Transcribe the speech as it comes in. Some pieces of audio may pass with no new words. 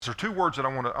There are two words that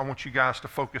I want you guys to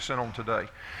focus in on today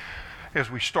as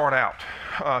we start out.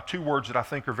 Two words that I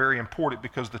think are very important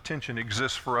because the tension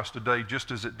exists for us today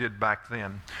just as it did back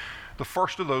then. The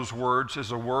first of those words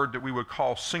is a word that we would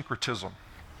call syncretism.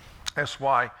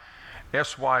 S-Y-N-C-R-E-T-I-S-M,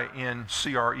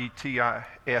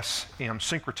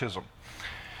 syncretism.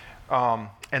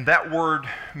 And that word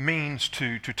means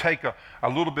to take a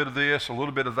little bit of this, a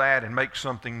little bit of that, and make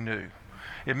something new.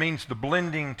 It means the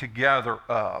blending together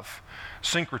of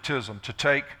syncretism, to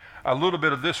take a little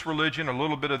bit of this religion, a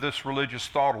little bit of this religious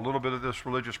thought, a little bit of this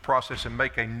religious process, and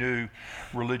make a new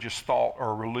religious thought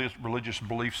or religious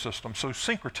belief system. So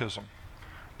syncretism,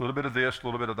 a little bit of this, a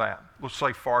little bit of that. Let's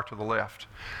say far to the left.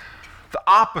 The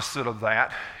opposite of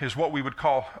that is what we would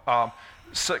call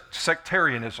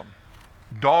sectarianism,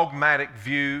 dogmatic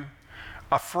view,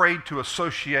 afraid to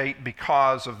associate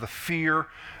because of the fear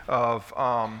of,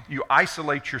 you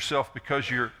isolate yourself because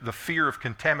you're the fear of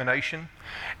contamination,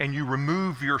 and you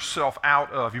remove yourself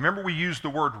out of. You remember we used the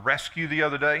word rescue the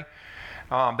other day?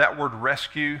 That word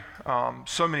rescue,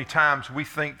 so many times we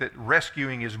think that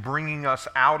rescuing is bringing us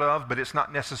out of, but it's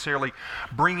not necessarily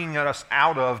bringing us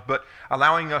out of, but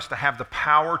allowing us to have the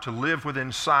power to live within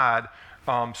inside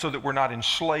so that we're not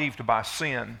enslaved by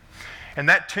sin. And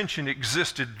that tension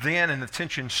existed then, and the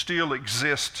tension still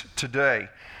exists today.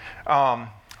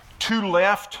 Too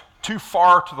left, too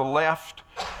far to the left,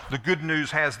 the good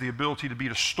news has the ability to be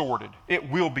distorted. It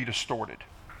will be distorted.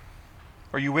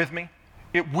 Are you with me?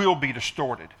 It will be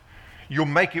distorted. You'll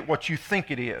make it what you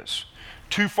think it is.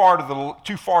 Too far to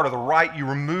the right, you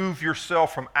remove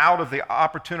yourself from out of the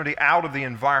opportunity, out of the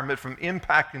environment, from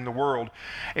impacting the world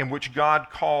in which God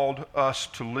called us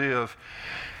to live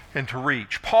and to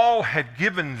reach. Paul had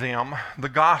given them the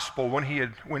gospel when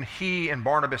he and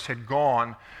Barnabas had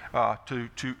gone to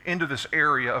into this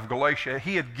area of Galatia.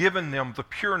 He had given them the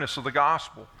pureness of the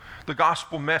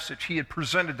gospel message. He had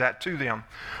presented that to them.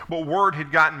 But word had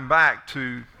gotten back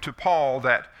to Paul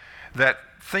that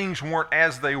things weren't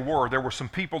as they were. There were some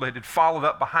people that had followed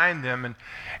up behind them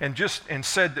and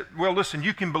said that, well, listen,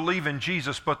 you can believe in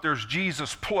Jesus, but there's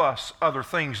Jesus plus other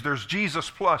things. There's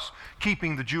Jesus plus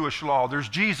keeping the Jewish law. There's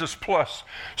Jesus plus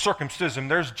circumcision.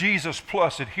 There's Jesus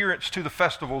plus adherence to the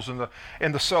festivals and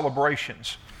the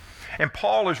celebrations. And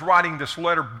Paul is writing this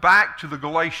letter back to the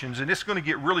Galatians, and it's going to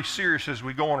get really serious as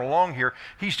we go on along here.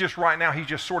 He's just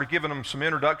sort of giving them some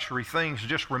introductory things,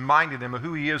 just reminding them of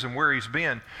who he is and where he's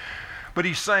been. But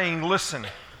he's saying, listen,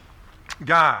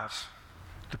 guys,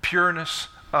 the pureness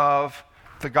of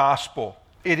the gospel,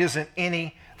 it isn't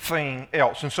anything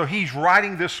else. And so he's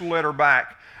writing this letter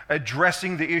back,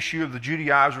 addressing the issue of the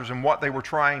Judaizers and what they were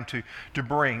trying to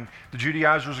bring. The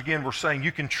Judaizers, again, were saying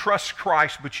you can trust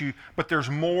Christ, but there's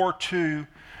more to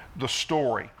the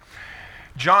story.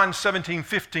 John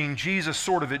 17:15, Jesus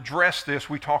sort of addressed this.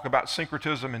 We talk about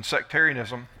syncretism and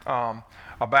sectarianism,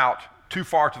 about too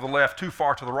far to the left, too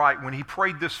far to the right, when he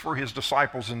prayed this for his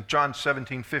disciples in John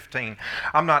 17:15.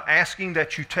 I'm not asking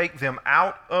that you take them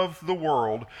out of the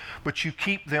world, but you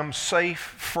keep them safe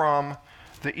from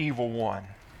the evil one.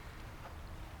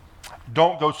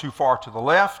 Don't go too far to the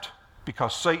left,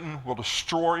 because Satan will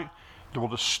distort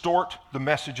the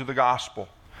message of the gospel.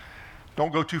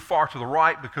 Don't go too far to the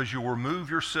right, because you'll remove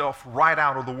yourself right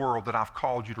out of the world that I've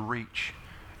called you to reach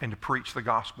and to preach the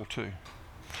gospel to.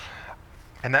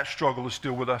 And that struggle is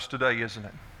still with us today, isn't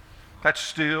it? That's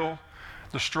still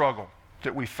the struggle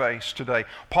that we face today.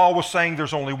 Paul was saying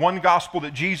there's only one gospel,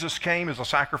 that Jesus came as a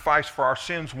sacrifice for our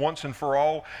sins once and for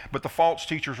all. But the false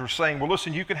teachers were saying, well,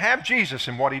 listen, you can have Jesus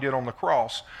and what he did on the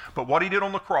cross, but what he did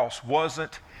on the cross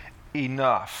wasn't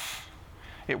enough.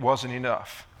 It wasn't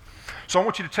enough. So I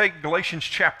want you to take Galatians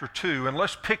chapter 2, and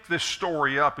let's pick this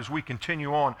story up as we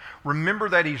continue on. Remember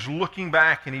that he's looking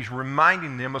back and he's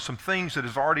reminding them of some things that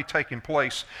has already taken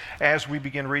place as we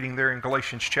begin reading there in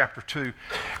Galatians chapter 2.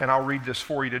 And I'll read this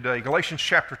for you today. Galatians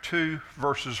chapter 2,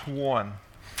 verses 1.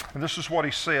 And this is what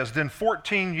he says. Then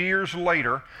 14 years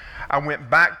later, I went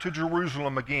back to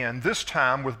Jerusalem again, this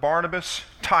time with Barnabas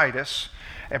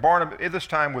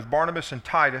and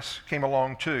Titus came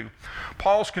along too.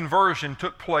 Paul's conversion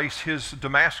took place, his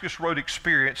Damascus Road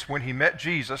experience, when he met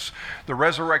Jesus, the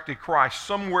resurrected Christ,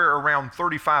 somewhere around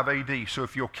 35 AD. So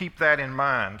if you'll keep that in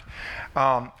mind.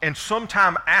 And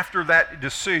sometime after that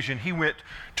decision, he went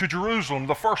to Jerusalem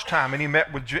the first time, and he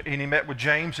met with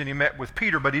James and he met with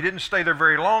Peter, but he didn't stay there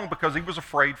very long because he was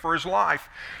afraid for his life.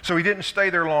 So he didn't stay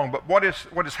there long. But what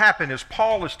has happened is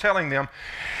Paul is telling them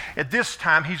at this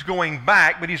time he's going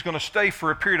back but he's going to stay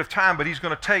for a period of time, but he's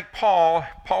going to take Paul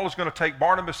is going to take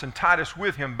Barnabas and Titus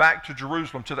with him back to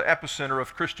Jerusalem, to the epicenter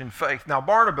of Christian faith. Now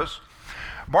Barnabas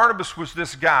was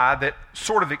this guy that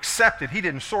sort of accepted, he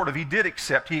did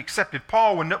accept. He accepted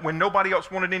Paul when nobody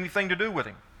else wanted anything to do with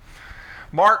him.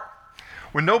 Mark,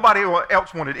 when nobody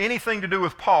else wanted anything to do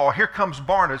with Paul, here comes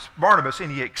Barnabas,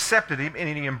 and he accepted him,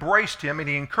 and he embraced him, and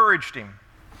he encouraged him.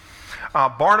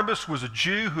 Barnabas was a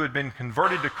Jew who had been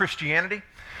converted to Christianity.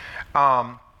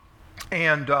 Barnabas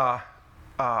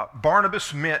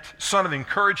meant son of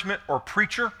encouragement or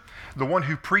preacher, the one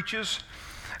who preaches.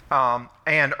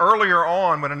 And earlier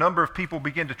on, when a number of people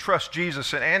began to trust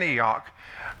Jesus in Antioch,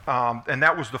 and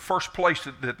that was the first place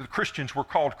that the Christians were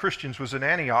called Christians, was in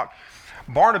Antioch,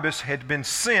 Barnabas had been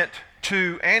sent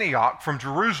to Antioch from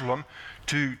Jerusalem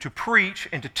to preach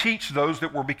and to teach those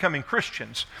that were becoming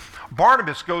Christians.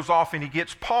 Barnabas goes off and he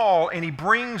gets Paul and he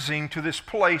brings him to this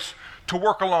place to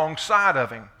work alongside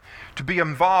of him, to be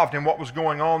involved in what was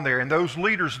going on there. And those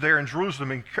leaders there in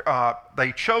Jerusalem,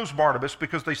 they chose Barnabas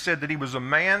because they said that he was a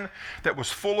man that was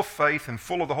full of faith and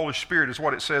full of the Holy Spirit, is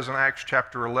what it says in Acts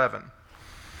chapter 11.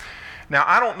 Now,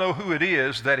 I don't know who it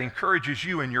is that encourages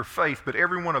you in your faith, but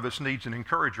every one of us needs an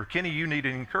encourager. Kenny, you need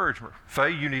an encourager.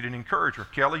 Faye, you need an encourager.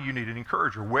 Kelly, you need an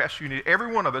encourager. Wes,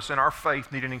 every one of us in our faith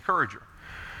need an encourager.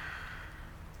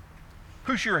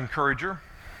 Who's your encourager?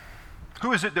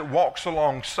 Who is it that walks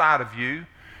alongside of you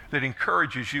that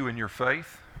encourages you in your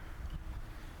faith?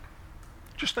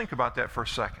 Just think about that for a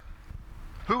second.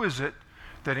 Who is it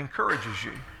that encourages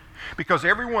you? Because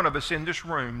every one of us in this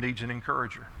room needs an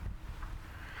encourager.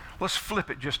 Let's flip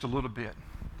it just a little bit.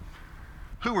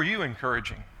 Who are you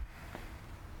encouraging?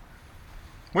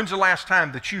 When's the last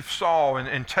time that you saw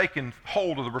and taken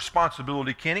hold of the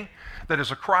responsibility, Kenny, that as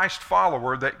a Christ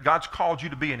follower that God's called you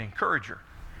to be an encourager?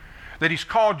 That He's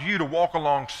called you to walk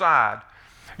alongside.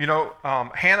 You know,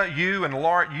 Hannah, you and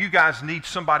Laura, you guys need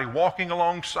somebody walking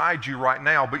alongside you right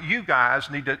now, but you guys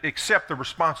need to accept the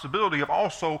responsibility of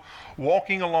also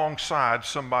walking alongside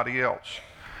somebody else.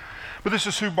 But this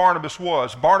is who Barnabas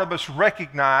was. Barnabas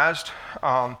recognized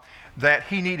that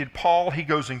he needed Paul. He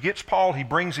goes and gets Paul. He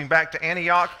brings him back to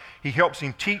Antioch. He helps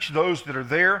him teach those that are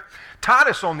there.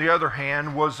 Titus, on the other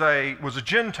hand, was a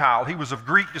Gentile. He was of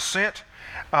Greek descent.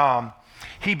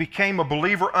 He became a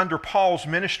believer under Paul's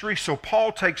ministry. So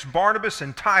Paul takes Barnabas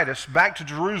and Titus back to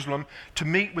Jerusalem to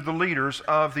meet with the leaders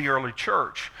of the early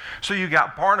church. So you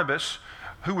got Barnabas,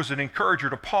 who was an encourager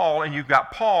to Paul, and you've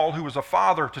got Paul, who was a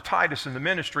father to Titus in the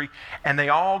ministry, and they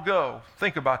all go.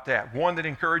 Think about that. One that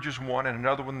encourages one and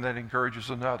another one that encourages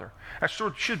another. That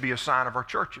sort of should be a sign of our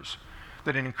churches,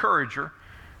 that an encourager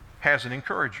has an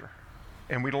encourager.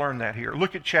 And we learn that here.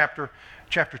 Look at chapter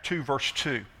 2, verse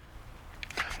 2.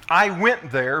 I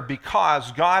went there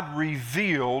because God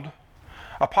revealed,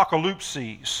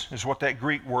 apocalypses is what that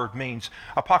Greek word means.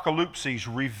 Apocalypses,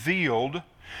 revealed.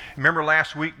 Remember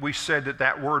last week we said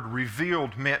that word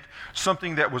revealed meant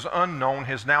something that was unknown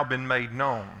has now been made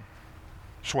known.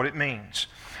 That's what it means.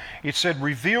 It said,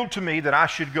 revealed to me that I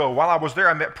should go. While I was there,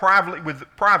 I met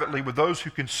privately with those who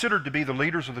considered to be the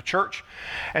leaders of the church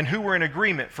and who were in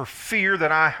agreement for fear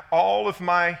that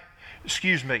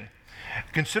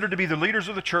considered to be the leaders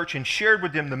of the church and shared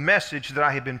with them the message that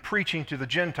I had been preaching to the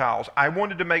Gentiles. I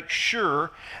wanted to make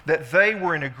sure that they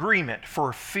were in agreement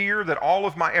for fear that all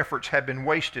of my efforts had been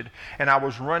wasted and I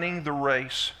was running the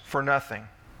race for nothing.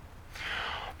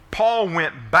 Paul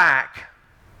went back.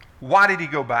 Why did he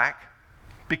go back?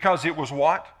 Because it was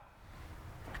what?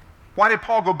 Why did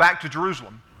Paul go back to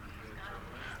Jerusalem?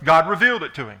 God revealed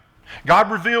it to him.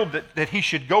 God revealed that he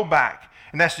should go back.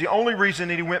 And that's the only reason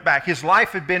that he went back. His life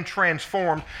had been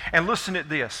transformed. And listen at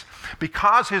this.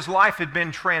 Because his life had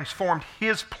been transformed,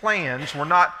 his plans were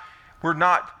not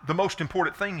the most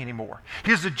important thing anymore.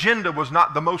 His agenda was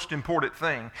not the most important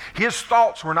thing. His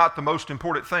thoughts were not the most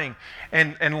important thing.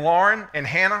 And Lauren and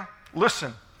Hannah,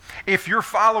 listen. If you're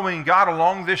following God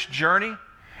along this journey,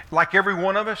 like every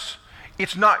one of us,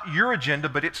 it's not your agenda,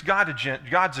 but it's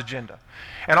God's agenda.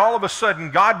 And all of a sudden,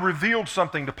 God revealed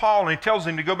something to Paul, and he tells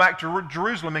him to go back to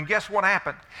Jerusalem, and guess what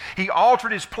happened? He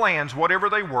altered his plans, whatever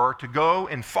they were, to go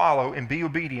and follow and be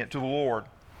obedient to the Lord.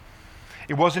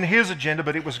 It wasn't his agenda,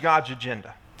 but it was God's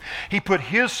agenda. He put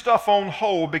his stuff on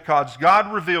hold because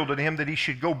God revealed to him that he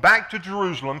should go back to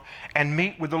Jerusalem and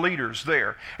meet with the leaders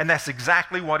there. And that's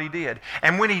exactly what he did.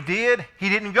 And when he did, he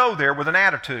didn't go there with an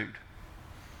attitude.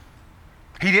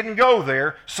 He didn't go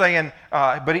there saying,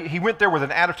 but he went there with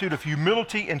an attitude of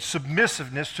humility and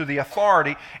submissiveness to the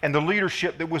authority and the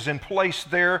leadership that was in place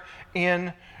there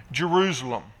in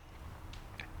Jerusalem.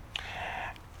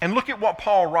 And look at what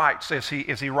Paul writes as he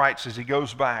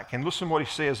goes back. And listen to what he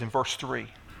says in verse 3.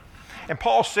 And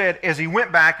Paul said, as he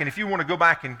went back, and if you want to go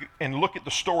back and look at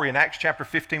the story in Acts chapter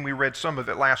 15, we read some of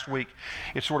it last week.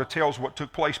 It sort of tells what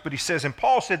took place. But he says, and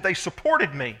Paul said, they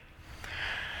supported me.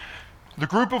 The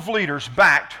group of leaders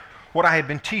backed what I had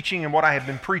been teaching and what I had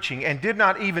been preaching, and did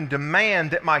not even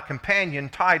demand that my companion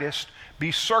Titus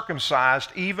be circumcised,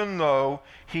 even though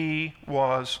he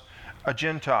was a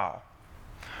Gentile.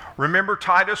 Remember,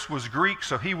 Titus was Greek,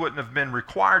 so he wouldn't have been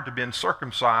required to be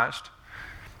circumcised.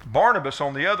 Barnabas,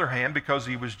 on the other hand, because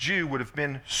he was Jew, would have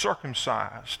been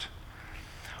circumcised.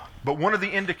 But one of the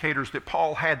indicators that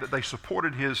Paul had that they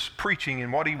supported his preaching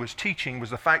and what he was teaching was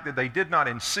the fact that they did not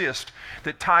insist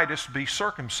that Titus be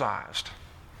circumcised.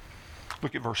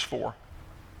 Look at verse 4.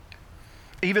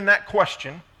 Even that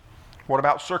question, what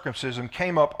about circumcision,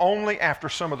 came up only after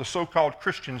some of the so-called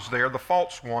Christians there, the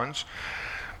false ones.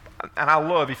 And I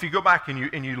love, if you go back and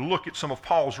you look at some of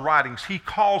Paul's writings, he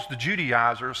calls the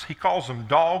Judaizers, he calls them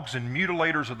dogs and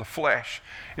mutilators of the flesh,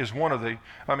 is one of the,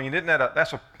 I mean, isn't that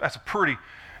that's a pretty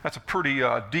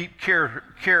deep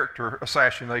character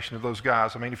assassination of those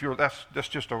guys. I mean, that's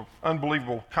just an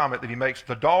unbelievable comment that he makes.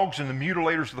 The dogs and the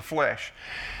mutilators of the flesh.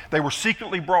 They were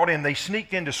secretly brought in. They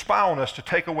sneaked in to spy on us to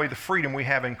take away the freedom we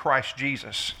have in Christ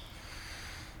Jesus.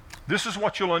 This is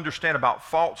what you'll understand about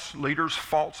false leaders,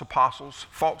 false apostles,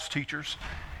 false teachers,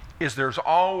 is there's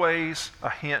always a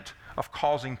hint of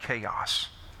causing chaos.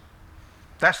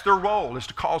 That's their role, is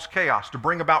to cause chaos, to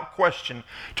bring about question,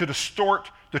 to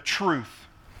distort the truth.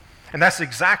 And that's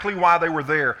exactly why they were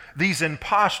there. These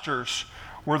imposters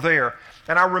were there.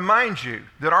 And I remind you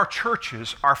that our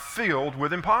churches are filled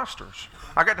with imposters.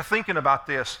 I got to thinking about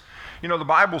this. You know, the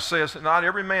Bible says that not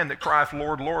every man that crieth,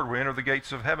 Lord, Lord, will enter the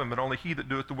gates of heaven, but only he that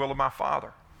doeth the will of my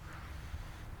Father.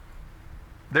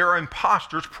 There are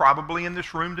imposters probably in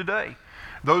this room today.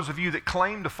 Those of you that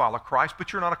claim to follow Christ,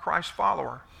 but you're not a Christ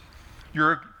follower.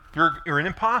 You're an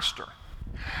imposter.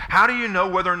 How do you know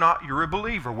whether or not you're a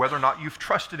believer, whether or not you've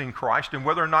trusted in Christ, and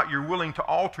whether or not you're willing to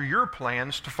alter your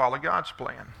plans to follow God's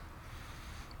plan?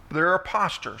 There are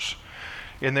imposters,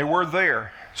 and they were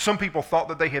there. Some people thought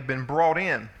that they had been brought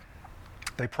in.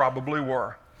 They probably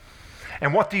were.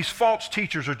 And what these false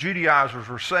teachers or Judaizers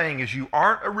were saying is you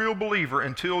aren't a real believer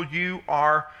until you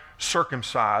are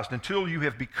circumcised, until you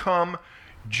have become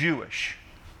Jewish.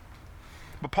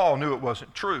 But Paul knew it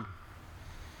wasn't true.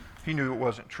 He knew it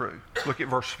wasn't true. Look at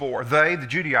verse 4. They, the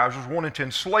Judaizers, wanted to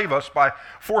enslave us by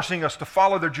forcing us to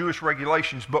follow their Jewish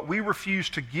regulations, but we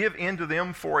refused to give in to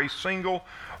them for a single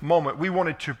moment. We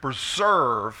wanted to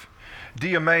preserve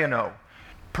diameno,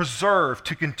 preserve,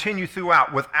 to continue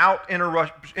throughout without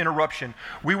interruption.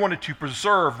 We wanted to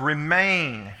preserve,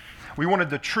 remain. We wanted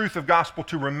the truth of gospel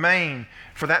to remain,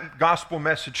 for that gospel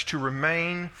message to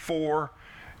remain for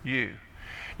you.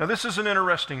 Now this is an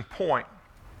interesting point,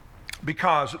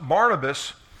 because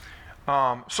Barnabas,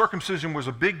 circumcision was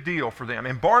a big deal for them.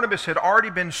 And Barnabas had already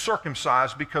been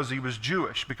circumcised because he was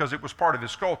Jewish, because it was part of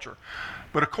his culture.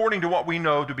 But according to what we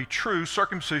know to be true,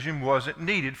 circumcision wasn't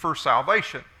needed for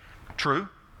salvation. True?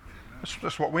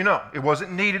 That's what we know. It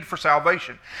wasn't needed for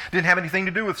salvation. It didn't have anything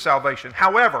to do with salvation.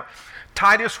 However,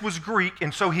 Titus was Greek,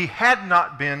 and so he had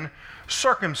not been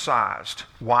circumcised.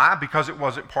 Why? Because it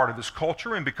wasn't part of his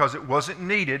culture, and because it wasn't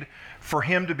needed for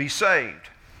him to be saved.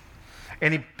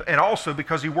 And also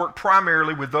because he worked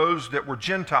primarily with those that were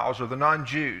Gentiles or the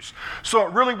non-Jews. So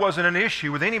it really wasn't an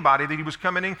issue with anybody that he was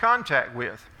coming in contact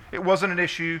with. It wasn't an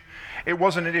issue. It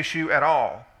wasn't an issue at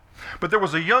all. But there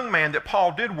was a young man that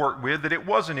Paul did work with that it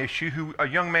was an issue, a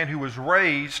young man who was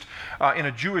raised in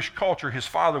a Jewish culture. His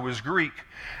father was Greek,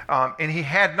 and he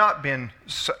had not been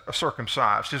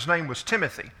circumcised. His name was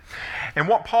Timothy. And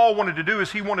what Paul wanted to do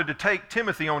is he wanted to take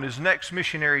Timothy on his next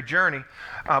missionary journey.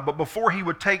 But before he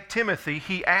would take Timothy,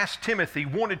 he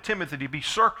wanted Timothy to be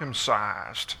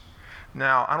circumcised.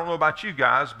 Now, I don't know about you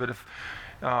guys, but if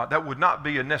that would not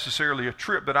be necessarily a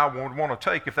trip that I would want to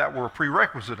take if that were a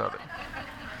prerequisite of it.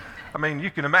 I mean,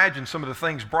 you can imagine some of the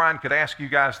things Brian could ask you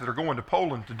guys that are going to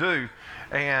Poland to do,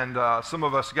 and some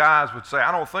of us guys would say,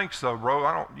 "I don't think so,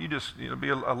 bro. It'll be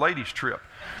a ladies' trip."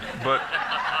 But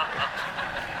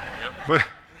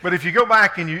if you go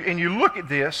back and you look at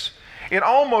this, it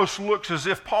almost looks as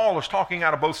if Paul is talking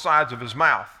out of both sides of his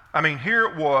mouth. I mean, here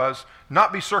it was,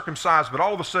 not be circumcised, but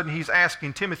all of a sudden he's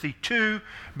asking Timothy to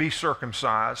be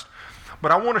circumcised.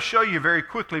 But I want to show you very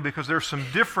quickly, because there's some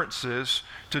differences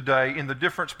today in the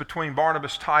difference between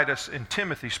Barnabas, Titus, and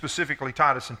Timothy, specifically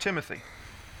Titus and Timothy.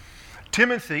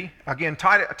 Timothy, again,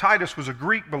 Titus was a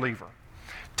Greek believer.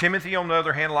 Timothy, on the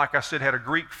other hand, like I said, had a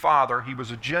Greek father. He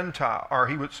was a Gentile,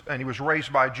 and he was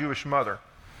raised by a Jewish mother.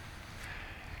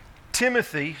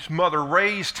 Timothy's mother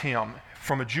raised him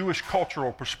from a Jewish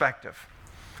cultural perspective.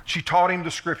 She taught him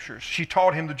the scriptures. She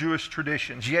taught him the Jewish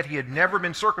traditions, yet he had never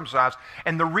been circumcised.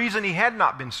 And the reason he had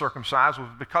not been circumcised was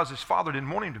because his father didn't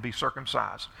want him to be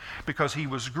circumcised, because he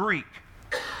was Greek.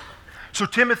 So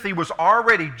Timothy was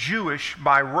already Jewish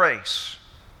by race.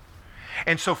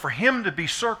 And so for him to be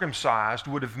circumcised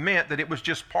would have meant that it was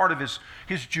just part of his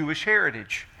Jewish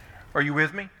heritage. Are you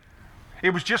with me?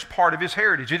 It was just part of his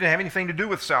heritage. It didn't have anything to do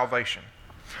with salvation.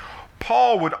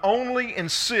 Paul would only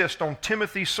insist on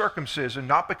Timothy's circumcision,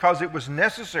 not because it was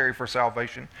necessary for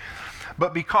salvation,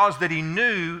 but because that he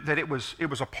knew that it was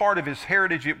a part of his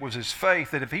heritage, it was his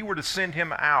faith, that if he were to send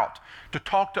him out to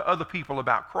talk to other people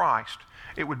about Christ,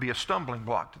 it would be a stumbling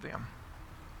block to them.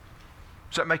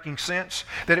 Is that making sense?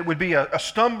 That it would be a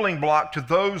stumbling block to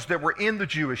those that were in the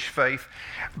Jewish faith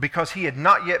because he had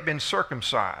not yet been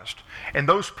circumcised. And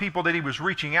those people that he was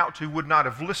reaching out to would not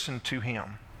have listened to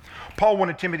him. Paul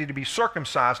wanted Timothy to be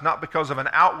circumcised not because of an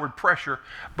outward pressure,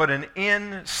 but an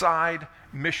inside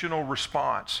missional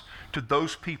response to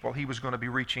those people he was going to be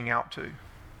reaching out to.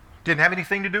 Didn't have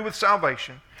anything to do with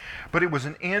salvation, but it was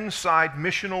an inside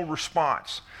missional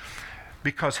response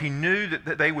because he knew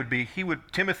that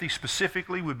Timothy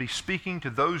specifically would be speaking to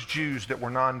those Jews that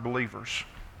were non-believers.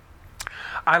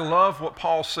 I love what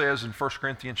Paul says in 1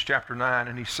 Corinthians chapter 9,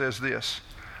 and he says this: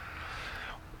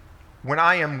 when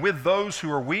I am with those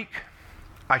who are weak,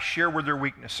 I share with their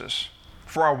weaknesses,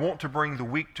 for I want to bring the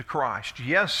weak to Christ.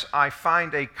 Yes, I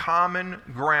find a common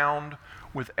ground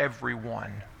with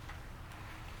everyone,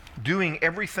 doing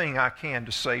everything I can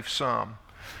to save some.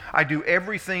 I do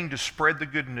everything to spread the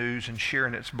good news and share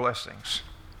in its blessings.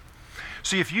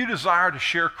 See, if you desire to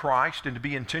share Christ and to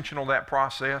be intentional in that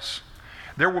process,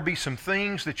 there will be some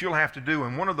things that you'll have to do,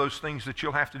 and one of those things that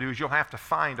you'll have to do is you'll have to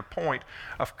find a point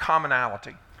of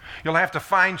commonality. You'll have to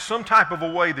find some type of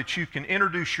a way that you can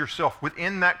introduce yourself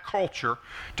within that culture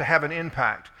to have an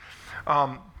impact.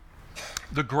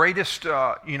 The greatest,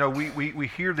 we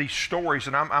hear these stories,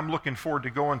 and I'm looking forward to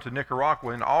going to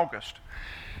Nicaragua in August.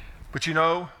 But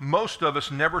most of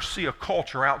us never see a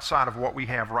culture outside of what we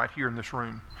have right here in this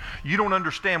room. You don't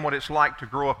understand what it's like to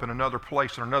grow up in another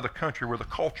place in another country where the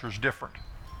culture is different.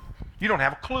 You don't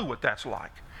have a clue what that's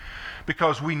like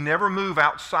because we never move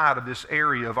outside of this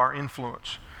area of our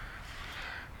influence.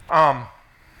 I'm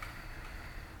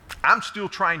still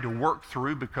trying to work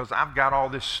through because I've got all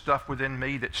this stuff within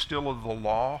me that's still of the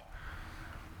law.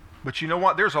 But you know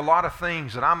what? There's a lot of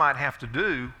things that I might have to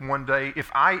do one day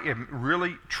if I am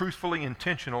really truthfully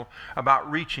intentional about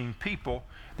reaching people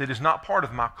that is not part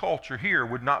of my culture here,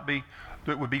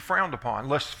 that would be frowned upon.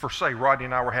 Let's say Rodney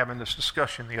and I were having this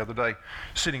discussion the other day,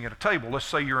 sitting at a table. Let's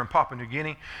say you're in Papua New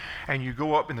Guinea and you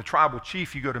go up in the tribal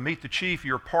chief, you go to meet the chief,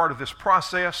 you're a part of this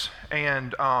process,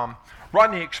 and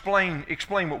Rodney,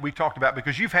 explain what we talked about,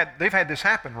 because they've had this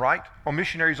happen, right? On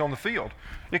missionaries on the field.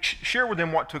 Share with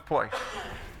them what took place.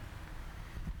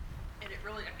 And it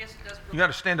really, I guess it doesn't really, you got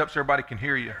to stand up so everybody can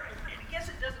hear you. I guess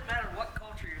it doesn't matter what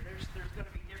culture you're in, there's going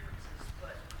to be differences,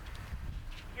 but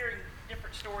hearing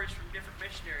different stories from different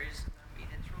missionaries, I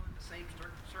mean, it's really the same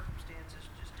circumstances,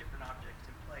 just different objects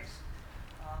in place.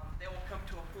 They will come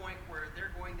to a point where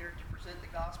they're going there to present the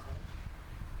gospel,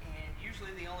 and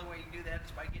usually the only way you do that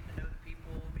is by getting to know the people,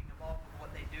 being involved with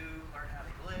what they do, learn how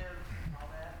they live, and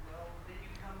all that. Well, then you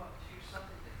come up to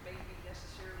something that may be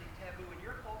necessarily taboo in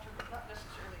your culture, but not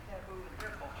necessarily taboo in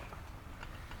their culture.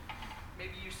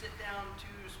 Maybe you sit down to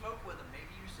smoke with them.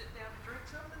 Maybe you sit down to drink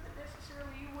something that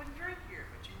necessarily you wouldn't drink here,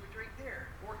 but you would drink there.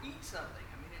 Or eat something.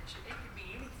 I mean, it could be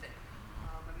anything.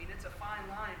 It's a fine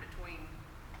line between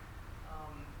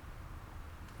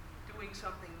doing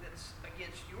something that's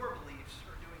against your beliefs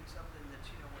or doing something that's,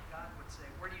 what God would say.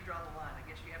 Where do you draw the line? I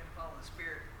guess you have to follow the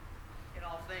Spirit in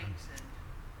all things and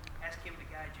ask Him to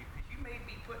guide you. Because you may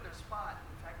be put in a spot.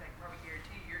 In fact, I can probably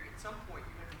guarantee you at some point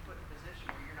you're going to be put in a position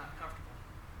where you're not comfortable.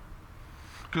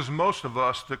 Because most of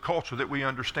us, the culture that we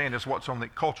understand is what's on the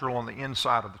cultural on the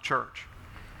inside of the church.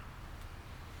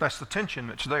 That's the tension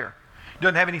that's there. It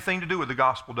doesn't have anything to do with the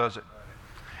gospel, does it?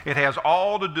 It has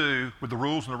all to do with the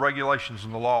rules and the regulations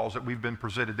and the laws that we've been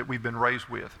presented, that we've been raised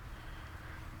with.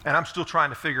 And I'm still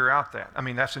trying to figure out that. I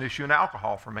mean, that's an issue in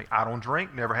alcohol for me. I don't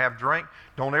drink, never have drank,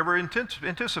 don't ever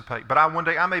anticipate. But one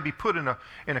day I may be put in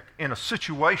a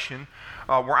situation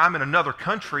where I'm in another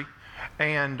country,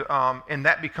 and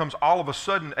that becomes all of a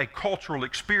sudden a cultural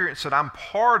experience that I'm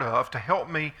part of to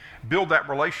help me build that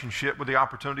relationship with the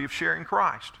opportunity of sharing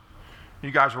Christ.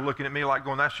 You guys are looking at me like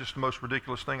going, that's just the most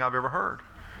ridiculous thing I've ever heard.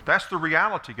 That's the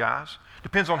reality, guys.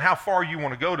 Depends on how far you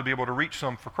want to go to be able to reach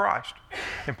some for Christ.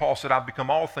 And Paul said, I've become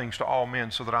all things to all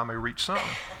men so that I may reach some.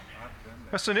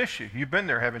 That's an issue. You've been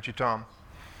there, haven't you, Tom?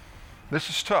 This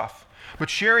is tough. But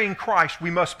sharing Christ,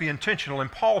 we must be intentional.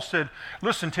 And Paul said,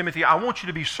 listen, Timothy, I want you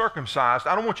to be circumcised.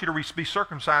 I don't want you to be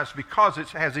circumcised because it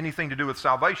has anything to do with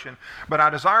salvation, but I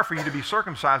desire for you to be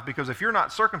circumcised because if you're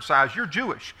not circumcised, you're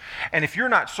Jewish. And if you're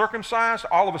not circumcised,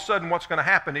 all of a sudden what's going to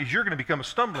happen is you're going to become a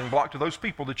stumbling block to those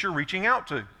people that you're reaching out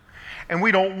to. And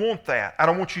we don't want that. I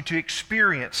don't want you to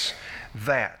experience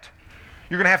that.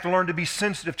 You're going to have to learn to be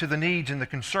sensitive to the needs and the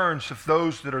concerns of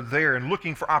those that are there and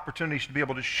looking for opportunities to be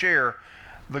able to share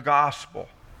the gospel.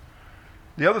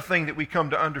 The other thing that we come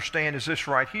to understand is this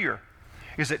right here,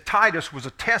 is that Titus was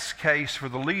a test case for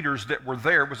the leaders that were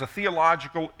there. It was a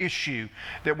theological issue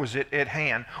that was at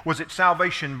hand. Was it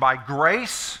salvation by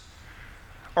grace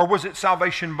or was it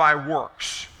salvation by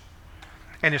works?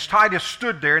 And as Titus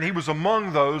stood there, and he was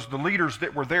among those, the leaders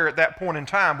that were there at that point in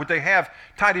time, would they have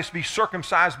Titus be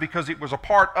circumcised because it was a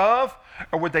part of,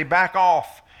 or would they back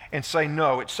off and say,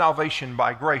 no, it's salvation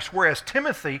by grace? Whereas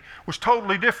Timothy was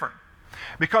totally different.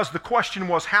 Because the question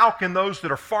was, how can those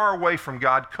that are far away from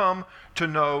God come to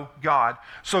know God?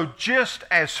 So just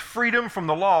as freedom from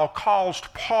the law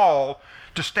caused Paul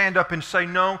to stand up and say,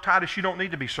 no, Titus, you don't need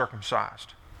to be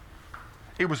circumcised.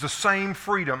 It was the same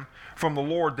freedom from the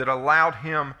Lord that allowed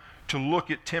him to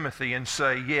look at Timothy and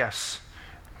say, yes,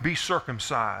 be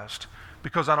circumcised,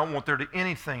 because I don't want there to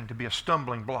anything to be a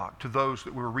stumbling block to those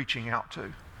that we're reaching out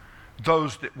to,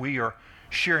 those that we are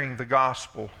sharing the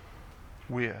gospel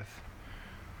with.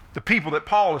 The people that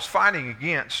Paul is fighting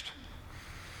against,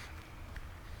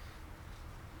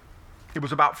 it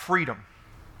was about freedom.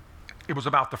 It was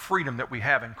about the freedom that we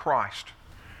have in Christ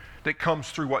that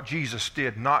comes through what Jesus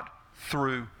did, not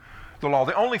through the law.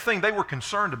 The only thing they were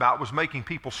concerned about was making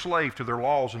people slave to their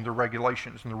laws and their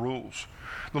regulations and the rules.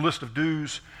 The list of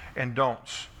do's and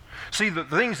don'ts. See, the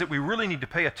things that we really need to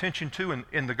pay attention to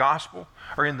in the gospel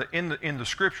or in the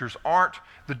scriptures aren't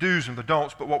the do's and the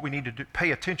don'ts, but what we need to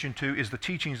pay attention to is the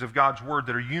teachings of God's word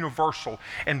that are universal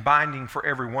and binding for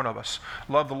every one of us.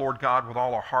 Love the Lord God with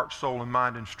all our heart, soul, and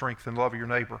mind and strength, and love your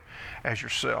neighbor as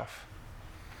yourself.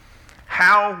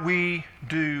 How we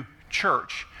do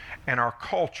church and our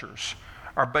cultures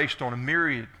are based on a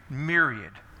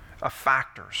myriad of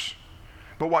factors.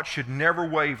 But what should never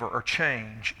waver or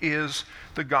change is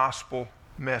the gospel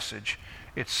message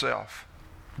itself.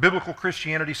 Biblical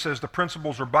Christianity says the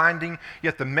principles are binding,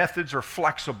 yet the methods are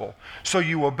flexible. So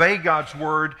you obey God's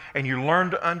word and you learn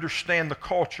to understand the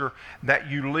culture that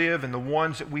you live and the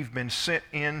ones that we've been sent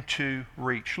in to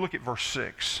reach. Look at verse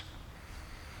 6.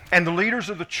 And the leaders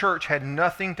of the church had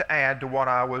nothing to add to what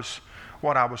I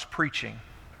was preaching.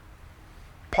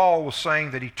 Paul was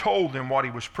saying that he told them what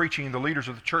he was preaching. The leaders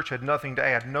of the church had nothing to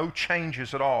add, no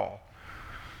changes at all,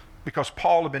 because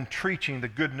Paul had been preaching the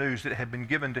good news that had been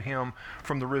given to him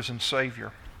from the risen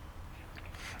Savior.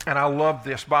 And I love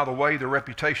this. By the way, the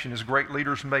reputation as great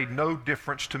leaders made no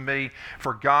difference to me,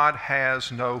 for God has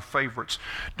no favorites.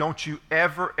 Don't you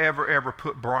ever, ever, ever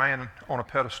put Brian on a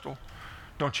pedestal.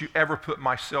 Don't you ever put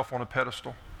myself on a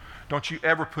pedestal. Don't you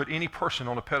ever put any person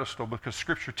on a pedestal, because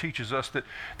Scripture teaches us that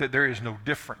there is no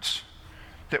difference,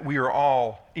 that we are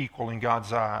all equal in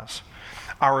God's eyes.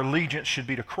 Our allegiance should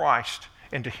be to Christ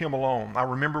and to Him alone. I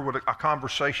remember a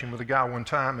conversation with a guy one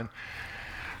time, and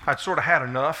I'd sort of had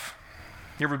enough.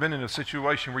 You ever been in a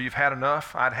situation where you've had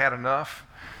enough? I'd had enough.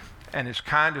 And as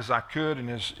kind as I could and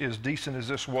as decent as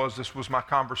this was my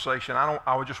conversation.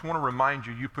 I would just want to remind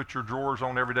you, you put your drawers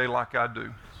on every day like I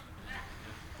do.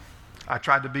 I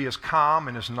tried to be as calm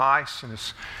and as nice and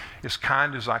as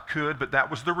kind as I could, but that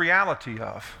was the reality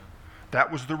of. That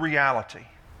was the reality.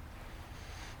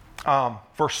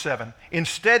 Verse 7.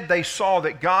 Instead, they saw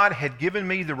that God had given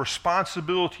me the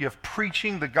responsibility of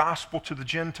preaching the gospel to the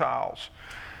Gentiles.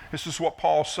 This is what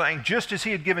Paul's saying. Just as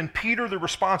he had given Peter the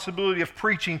responsibility of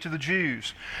preaching to the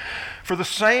Jews. For the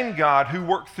same God who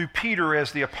worked through Peter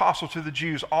as the apostle to the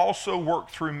Jews also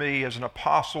worked through me as an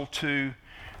apostle to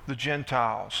the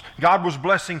Gentiles. God was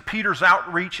blessing Peter's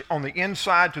outreach on the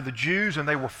inside to the Jews, and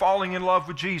they were falling in love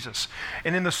with Jesus.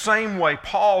 And in the same way,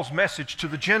 Paul's message to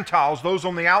the Gentiles, those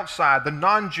on the outside, the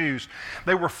non-Jews,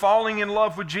 they were falling in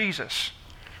love with Jesus.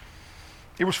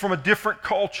 It was from a different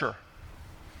culture.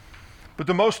 But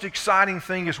the most exciting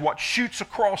thing is what shoots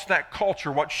across that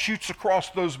culture, what shoots across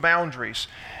those boundaries,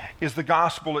 is the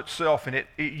gospel itself, and it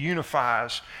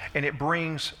unifies and it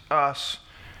brings us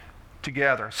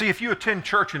together. See, if you attend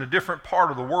church in a different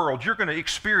part of the world, you're going to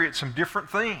experience some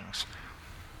different things.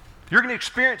 You're going to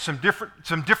experience some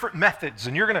different methods,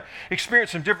 and you're going to experience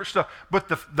some different stuff. But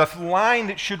the line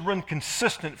that should run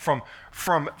consistent from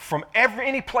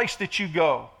any place that you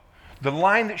go, The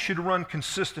line that should run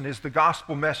consistent is the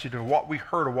gospel message of what we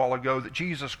heard a while ago, that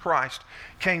Jesus Christ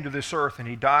came to this earth and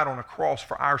he died on a cross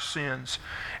for our sins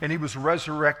and he was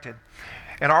resurrected.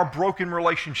 And our broken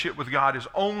relationship with God is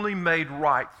only made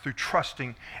right through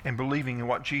trusting and believing in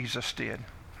what Jesus did.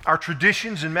 Our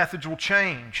traditions and methods will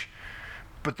change,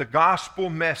 but the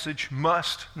gospel message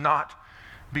must not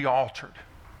be altered.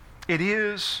 It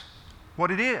is what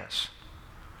it is.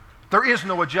 There is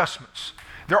no adjustments.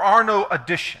 There are no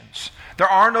additions. There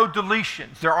are no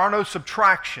deletions. There are no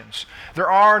subtractions.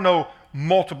 There are no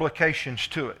multiplications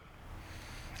to it.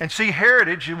 And see,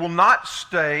 heritage, it will not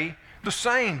stay the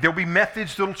same. There'll be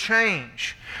methods that'll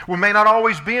change. We may not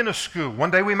always be in a school.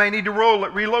 One day we may need to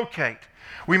relocate.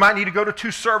 We might need to go to 2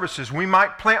 services. We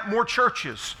might plant more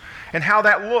churches and how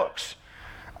that looks.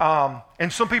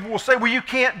 And some people will say, well, you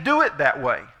can't do it that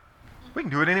way. We can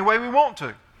do it any way we want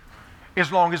to,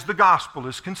 as long as the gospel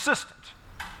is consistent.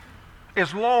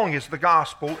 As long as the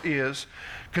gospel is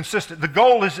consistent. The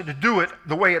goal isn't to do it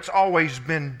the way it's always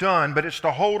been done, but it's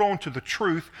to hold on to the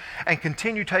truth and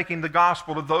continue taking the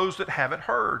gospel to those that haven't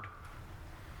heard.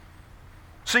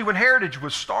 See, when Heritage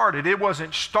was started, it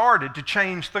wasn't started to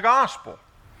change the gospel.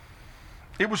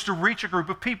 It was to reach a group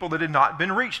of people that had not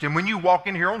been reached. And when you walk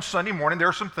in here on Sunday morning, there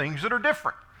are some things that are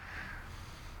different.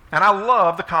 And I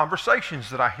love the conversations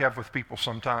that I have with people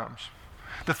sometimes.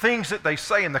 The things that they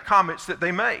say and the comments that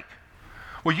they make.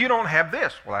 Well, you don't have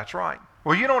this. Well, that's right.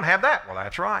 Well, you don't have that. Well,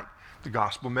 that's right. The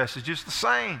gospel message is the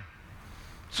same.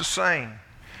 It's the same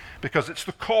because it's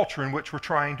the culture in which we're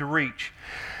trying to reach.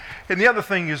 And the other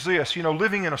thing is this,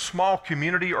 living in a small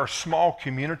community or small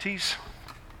communities,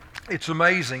 it's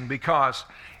amazing because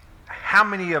how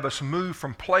many of us move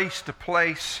from place to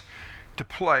place to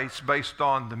place based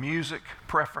on the music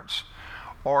preference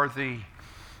or the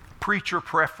preacher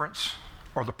preference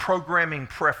or the programming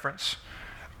preference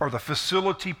or the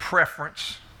facility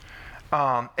preference.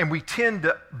 And we tend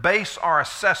to base our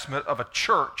assessment of a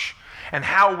church and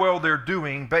how well they're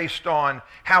doing based on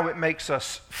how it makes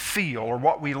us feel or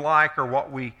what we like or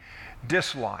what we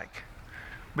dislike.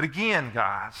 But again,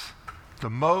 guys, the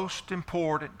most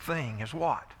important thing is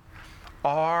what?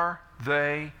 Are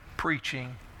they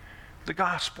preaching the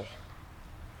gospel?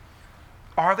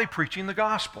 Are they preaching the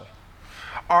gospel?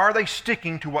 Are they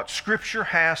sticking to what Scripture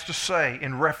has to say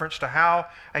in reference to how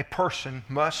a person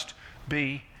must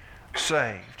be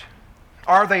saved?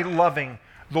 Are they loving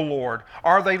the Lord?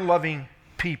 Are they loving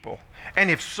people?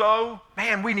 And if so,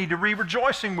 man, we need to be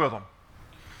rejoicing with them.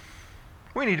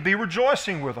 We need to be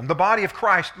rejoicing with them. The body of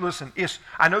Christ, listen,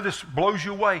 I know this blows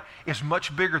you away, is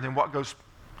much bigger than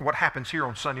what happens here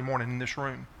on Sunday morning in this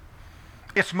room.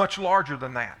 It's much larger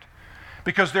than that.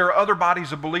 Because there are other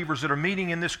bodies of believers that are meeting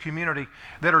in this community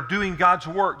that are doing God's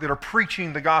work, that are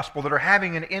preaching the gospel, that are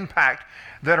having an impact,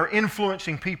 that are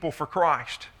influencing people for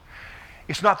Christ.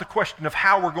 It's not the question of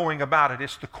how we're going about it.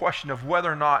 It's the question of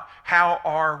whether or not, how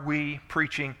are we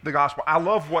preaching the gospel? I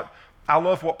love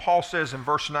what Paul says in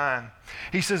verse 9.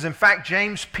 He says, in fact,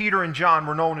 James, Peter, and John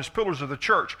were known as pillars of the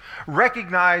church,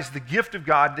 recognized the gift of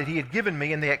God that he had given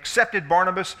me, and they accepted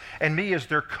Barnabas and me as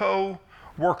their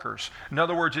co-workers. In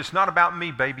other words, it's not about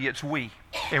me, baby, it's we.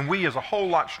 And we is a whole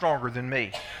lot stronger than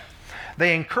me.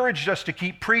 They encouraged us to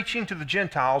keep preaching to the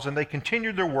Gentiles, and they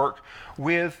continued their work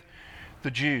with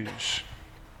the Jews.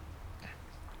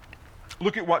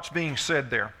 Look at what's being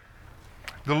said there.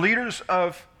 The leaders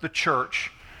of the church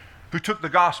who took the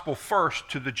gospel first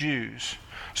to the Jews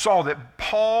saw that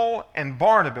Paul and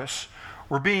Barnabas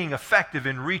were being effective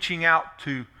in reaching out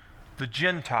to the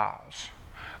Gentiles.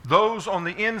 Those on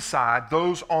the inside,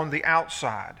 those on the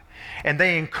outside. And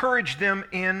they encouraged them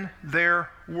in their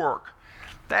work.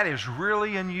 That is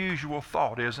really unusual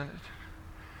thought, isn't it?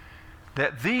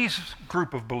 That these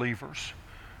group of believers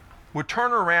would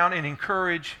turn around and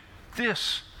encourage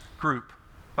this group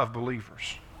of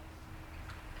believers.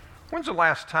 When's the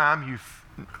last time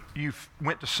you've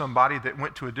went to somebody that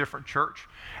went to a different church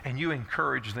and you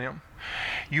encouraged them?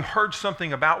 You heard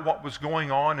something about what was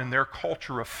going on in their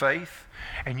culture of faith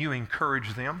and you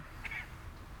encouraged them?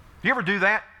 Do you ever do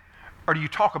that? Or do you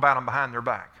talk about them behind their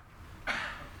back?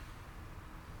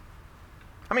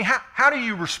 I mean, how do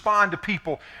you respond to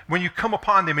people when you come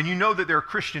upon them and you know that they're a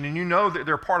Christian and you know that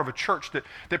they're part of a church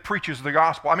that preaches the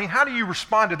gospel? I mean, how do you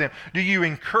respond to them? Do you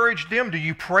encourage them? Do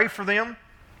you pray for them?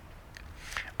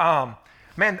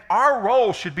 Man, our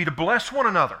role should be to bless one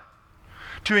another,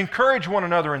 to encourage one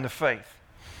another in the faith,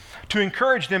 to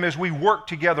encourage them as we work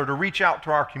together to reach out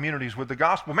to our communities with the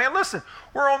gospel. Man, listen,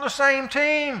 we're on the same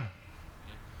team.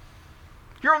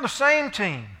 You're on the same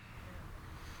team.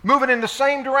 Moving in the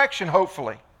same direction,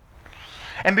 hopefully.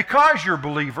 And because you're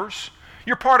believers,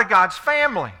 you're part of God's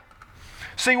family.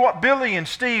 See, what Billy and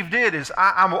Steve did is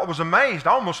I was amazed.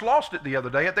 I almost lost it the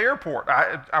other day at the airport.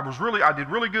 I did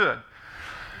really good.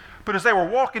 But as they were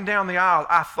walking down the aisle,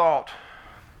 I thought,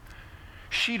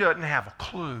 she doesn't have a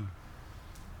clue.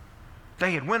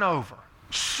 They had went over,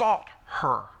 sought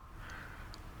her,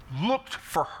 looked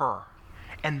for her,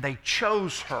 and they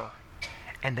chose her,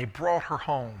 and they brought her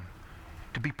home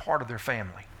to be part of their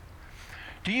family.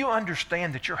 Do you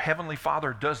understand that your Heavenly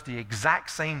Father does the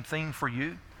exact same thing for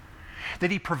you?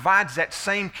 That He provides that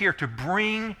same care to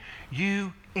bring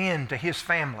you into His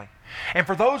family. And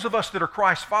for those of us that are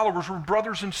Christ followers, we're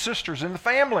brothers and sisters in the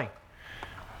family.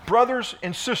 Brothers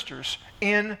and sisters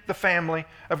in the family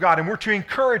of God. And we're to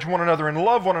encourage one another and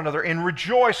love one another and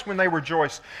rejoice when they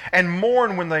rejoice and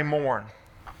mourn when they mourn.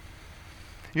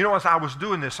 You know, as I was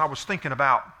doing this, I was thinking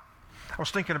about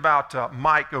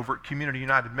Mike over at Community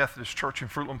United Methodist Church in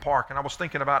Fruitland Park, and I was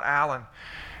thinking about Alan,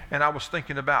 and I was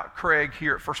thinking about Craig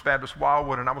here at First Baptist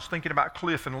Wildwood, and I was thinking about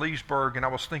Cliff in Leesburg, and I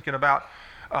was thinking about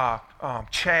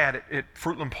Chad at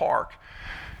Fruitland Park,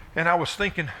 and I was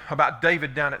thinking about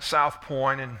David down at South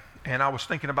Point, and I was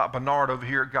thinking about Bernard over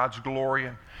here at God's Glory,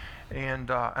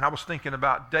 and I was thinking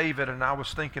about David, and I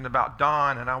was thinking about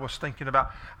Don, and I was thinking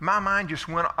about, my mind just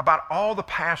went about all the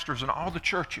pastors and all the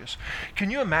churches.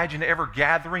 Can you imagine ever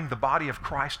gathering the body of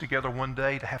Christ together one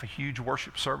day to have a huge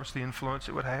worship service, the influence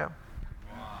it would have?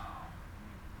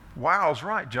 Wow's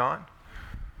right, John.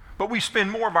 But we spend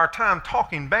more of our time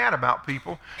talking bad about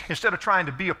people instead of trying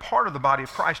to be a part of the body of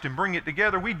Christ and bring it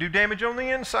together. We do damage on the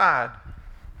inside.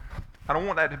 I don't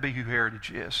want that to be who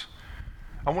Heritage is.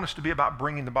 I want us to be about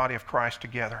bringing the body of Christ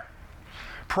together,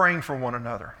 praying for one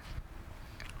another,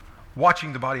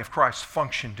 watching the body of Christ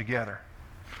function together.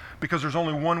 Because there's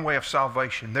only one way of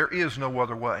salvation. There is no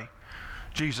other way.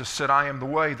 Jesus said, I am the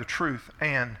way, the truth,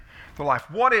 and the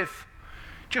life. What if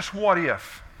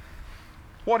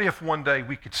one day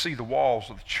we could see the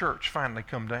walls of the church finally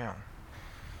come down?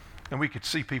 And we could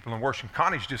see people in worship.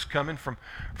 Connie's just coming from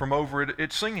over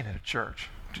at singing at a church.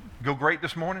 Go great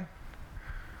this morning?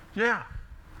 Yeah.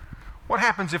 What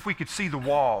happens if we could see the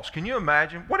walls? Can you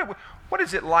imagine? What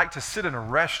is it like to sit in a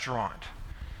restaurant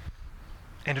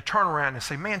and to turn around and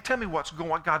say, man, tell me what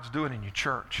God's doing in your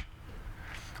church?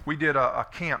 We did a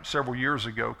camp several years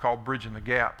ago called Bridging the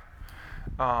Gap.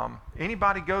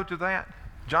 Anybody go to that?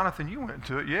 Jonathan, you went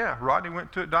to it. Yeah, Rodney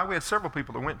went to it. We had several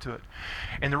people that went to it.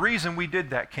 And the reason we did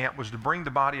that camp was to bring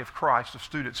the body of Christ of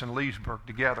students in Leesburg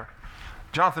together.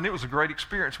 Jonathan, it was a great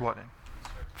experience, wasn't it?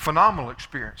 Phenomenal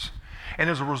experience. And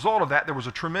as a result of that, there was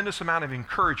a tremendous amount of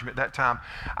encouragement that time.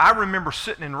 I remember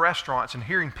sitting in restaurants and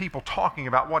hearing people talking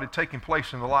about what had taken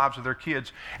place in the lives of their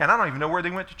kids. And I don't even know where they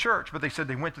went to church, but they said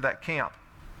they went to that camp.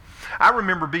 I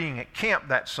remember being at camp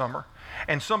that summer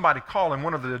and somebody calling,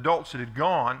 one of the adults that had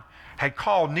gone, had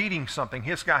called needing something.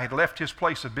 This guy had left his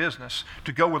place of business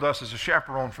to go with us as a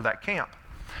chaperone for that camp.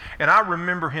 And I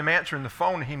remember him answering the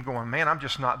phone and him going, man, I'm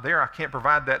just not there. I can't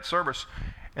provide that service.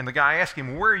 And the guy asked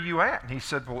him, where are you at? And he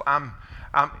said, well, I'm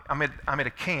at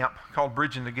a camp called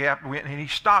Bridging the Gap. And he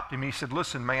stopped him and he said,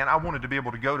 listen, man, I wanted to be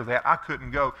able to go to that. I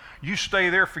couldn't go. You stay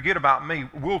there, forget about me.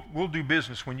 We'll do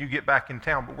business when you get back in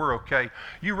town, but we're okay.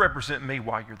 You represent me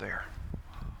while you're there.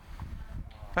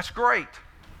 That's great.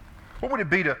 What would it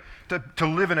be to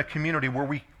live in a community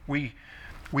where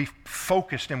we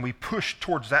focused and we pushed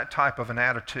towards that type of an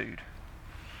attitude?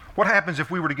 What happens if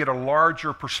we were to get a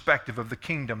larger perspective of the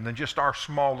kingdom than just our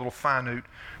small little finite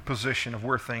position of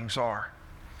where things are?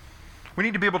 We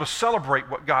need to be able to celebrate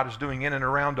what God is doing in and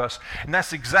around us, and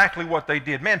that's exactly what they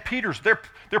did. Man,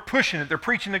 they're pushing it. They're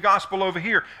preaching the gospel over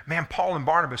here. Man, Paul and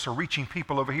Barnabas are reaching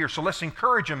people over here. So let's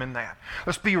encourage them in that.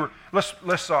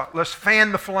 Let's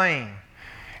fan the flame.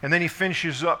 And then he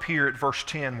finishes up here at verse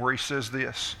 10 where he says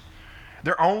this: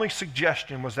 their only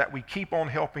suggestion was that we keep on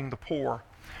helping the poor,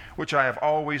 which I have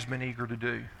always been eager to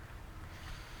do.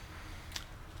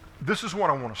 This is what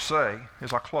I want to say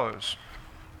as I close.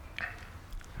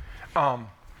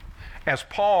 As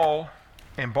Paul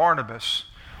and Barnabas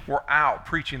were out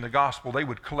preaching the gospel, they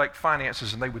would collect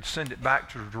finances and they would send it back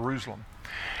to Jerusalem.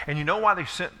 And you know why they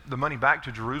sent the money back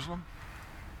to Jerusalem?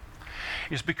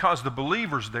 It's because the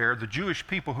believers there, the Jewish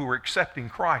people who were accepting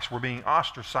Christ, were being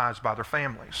ostracized by their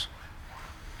families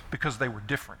because they were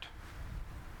different.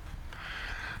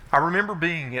 I remember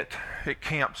being at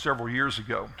camp several years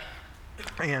ago,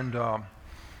 and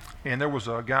there was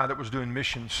a guy that was doing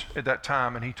missions at that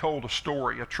time, and he told a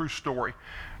story, a true story,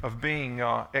 of being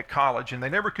at college, and they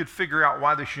never could figure out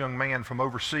why this young man from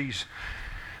overseas,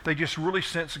 they just really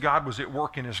sensed God was at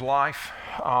work in his life,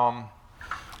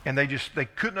 and they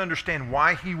couldn't understand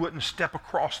why he wouldn't step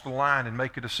across the line and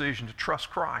make a decision to trust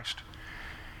Christ.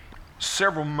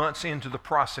 several months into the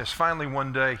process, finally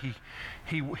one day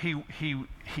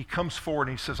he comes forward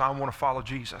and he says, I want to follow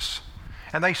Jesus.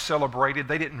 And they celebrated.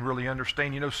 They didn't really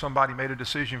understand. Somebody made a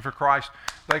decision for Christ.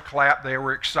 They clapped. They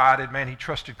were excited. Man, he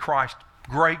trusted Christ.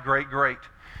 Great, great, great.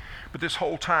 But this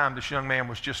whole time, this young man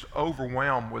was just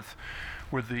overwhelmed with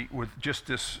just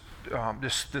this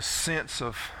sense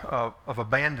of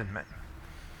abandonment.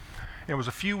 It was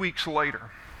a few weeks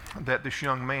later that this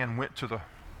young man went to the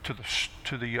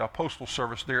postal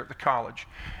service there at the college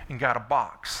and got a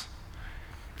box.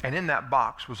 And in that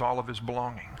box was all of his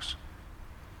belongings.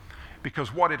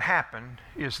 Because what had happened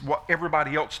is, what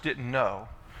everybody else didn't know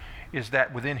is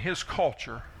that within his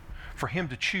culture, for him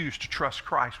to choose to trust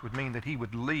Christ would mean that he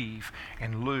would leave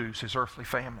and lose his earthly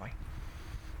family.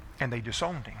 And they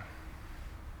disowned him.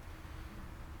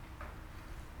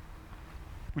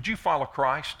 Would you follow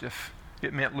Christ if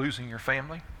it meant losing your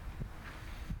family?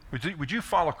 Would you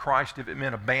follow Christ if it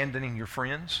meant abandoning your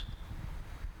friends?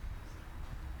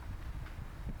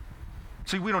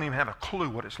 See, we don't even have a clue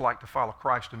what it's like to follow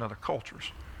Christ in other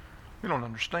cultures. We don't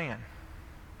understand.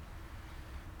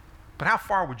 But how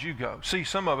far would you go? See,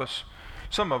 some of us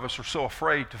are so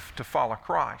afraid to follow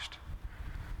Christ.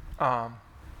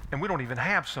 And we don't even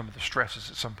have some of the stresses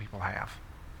that some people have.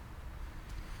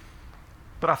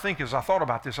 But I think, as I thought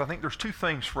about this, I think there's two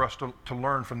things for us to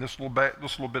learn from this little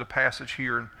bit of passage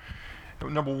here.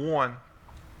 And number one,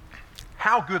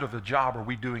 how good of a job are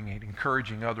we doing at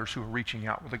encouraging others who are reaching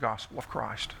out with the gospel of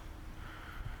Christ?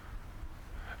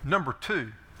 Number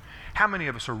two, how many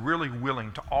of us are really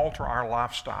willing to alter our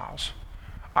lifestyles,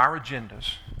 our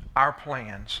agendas, our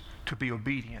plans to be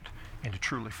obedient and to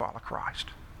truly follow Christ?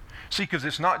 See, because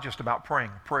it's not just about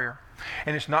praying a prayer,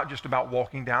 and it's not just about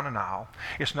walking down an aisle,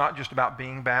 it's not just about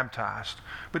being baptized,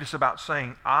 but it's about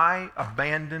saying, I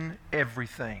abandon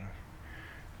everything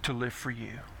to live for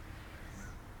you,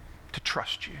 to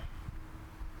trust you.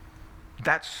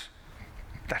 That's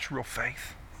real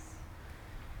faith.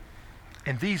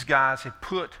 And these guys had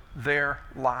put their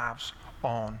lives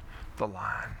on the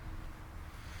line.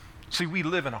 See, we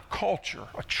live in a culture,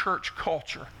 a church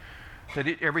culture, that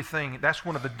that's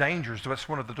one of the dangers, that's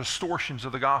one of the distortions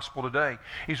of the gospel today,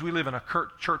 is we live in a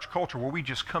church culture where we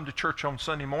just come to church on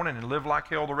Sunday morning and live like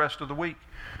hell the rest of the week.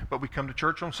 But we come to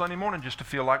church on Sunday morning just to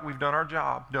feel like we've done our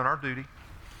job, done our duty.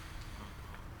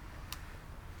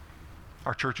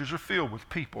 Our churches are filled with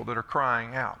people that are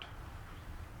crying out,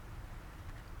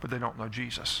 but they don't know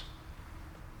Jesus.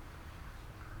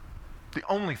 The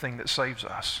only thing that saves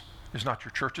us is not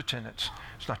your church attendance,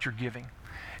 it's not your giving,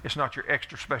 it's not your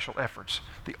extra special efforts.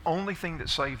 The only thing that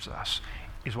saves us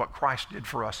is what Christ did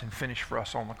for us and finished for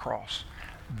us on the cross.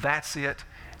 That's it,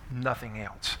 nothing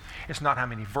else. It's not how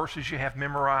many verses you have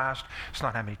memorized. It's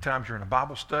not how many times you're in a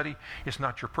Bible study. It's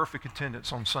not your perfect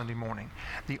attendance on Sunday morning.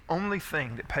 The only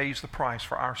thing that pays the price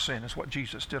for our sin is what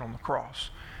Jesus did on the cross.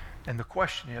 And the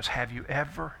question is, have you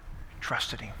ever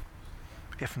trusted him?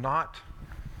 If not,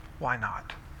 why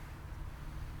not?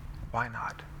 Why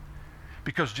not?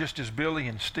 Because just as Billy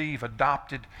and Steve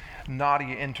adopted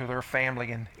Nadia into their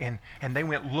family and they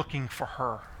went looking for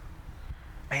her,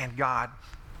 man, God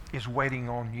is waiting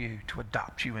on you to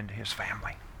adopt you into his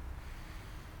family.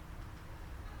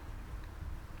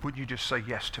 Would you just say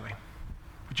yes to him?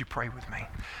 Would you pray with me?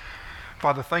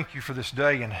 Father, thank you for this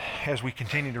day, and as we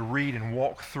continue to read and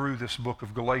walk through this book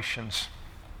of Galatians,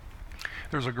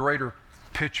 there's a greater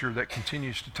picture that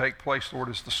continues to take place, Lord,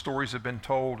 as the stories have been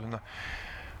told and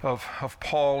of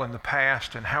Paul in the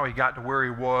past and how he got to where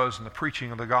he was and the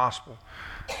preaching of the gospel.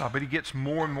 But he gets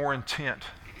more and more intent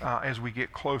as we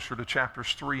get closer to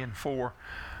chapters 3 and 4,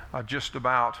 just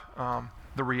about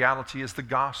the reality is the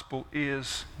gospel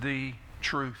is the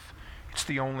truth. It's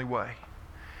the only way.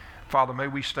 Father, may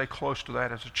we stay close to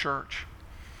that as a church.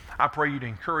 I pray you to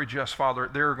encourage us, Father.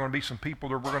 There are going to be some people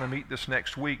that we're going to meet this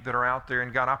next week that are out there.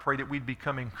 And God, I pray that we'd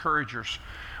become encouragers.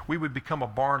 We would become a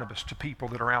Barnabas to people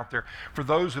that are out there. For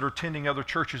those that are attending other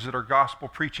churches that are gospel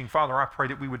preaching, Father, I pray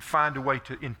that we would find a way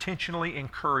to intentionally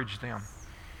encourage them.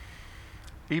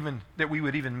 Even that we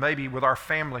would even maybe with our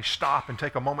family stop and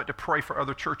take a moment to pray for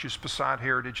other churches beside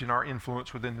Heritage and our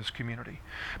influence within this community.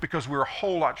 Because we're a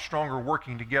whole lot stronger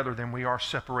working together than we are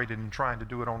separated and trying to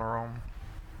do it on our own.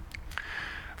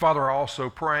 Father, I'm also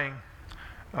praying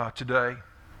today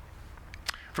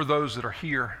for those that are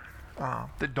here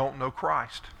that don't know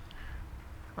Christ.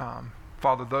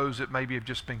 Father, those that maybe have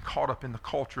just been caught up in the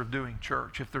culture of doing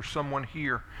church. If there's someone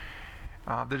here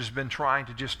that has been trying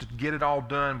to just get it all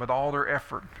done with all their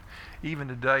effort, even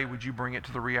today, would you bring it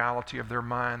to the reality of their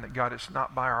mind that, God, it's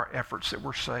not by our efforts that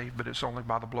we're saved, but it's only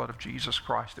by the blood of Jesus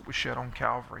Christ that was shed on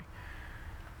Calvary.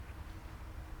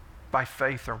 By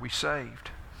faith are we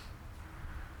saved.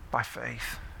 By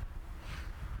faith.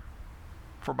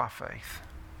 For by faith.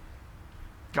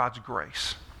 God's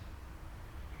grace.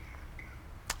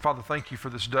 Father, thank you for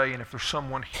this day. And if there's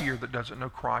someone here that doesn't know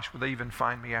Christ, would they even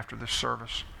find me after this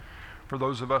service? For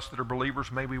those of us that are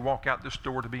believers, may we walk out this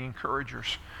door to be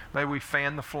encouragers. May we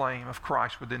fan the flame of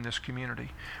Christ within this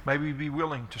community. May we be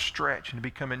willing to stretch and to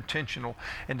become intentional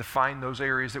and to find those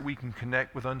areas that we can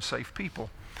connect with unsafe people.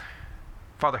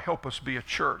 Father, help us be a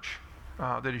church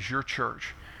that is your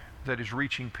church, that is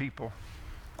reaching people.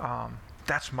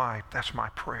 That's my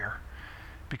prayer.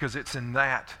 Because it's in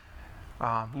that,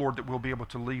 Lord, that we'll be able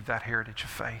to leave that heritage of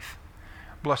faith.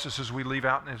 Bless us as we leave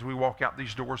out and as we walk out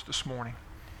these doors this morning.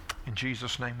 In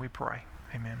Jesus' name we pray.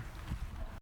 Amen.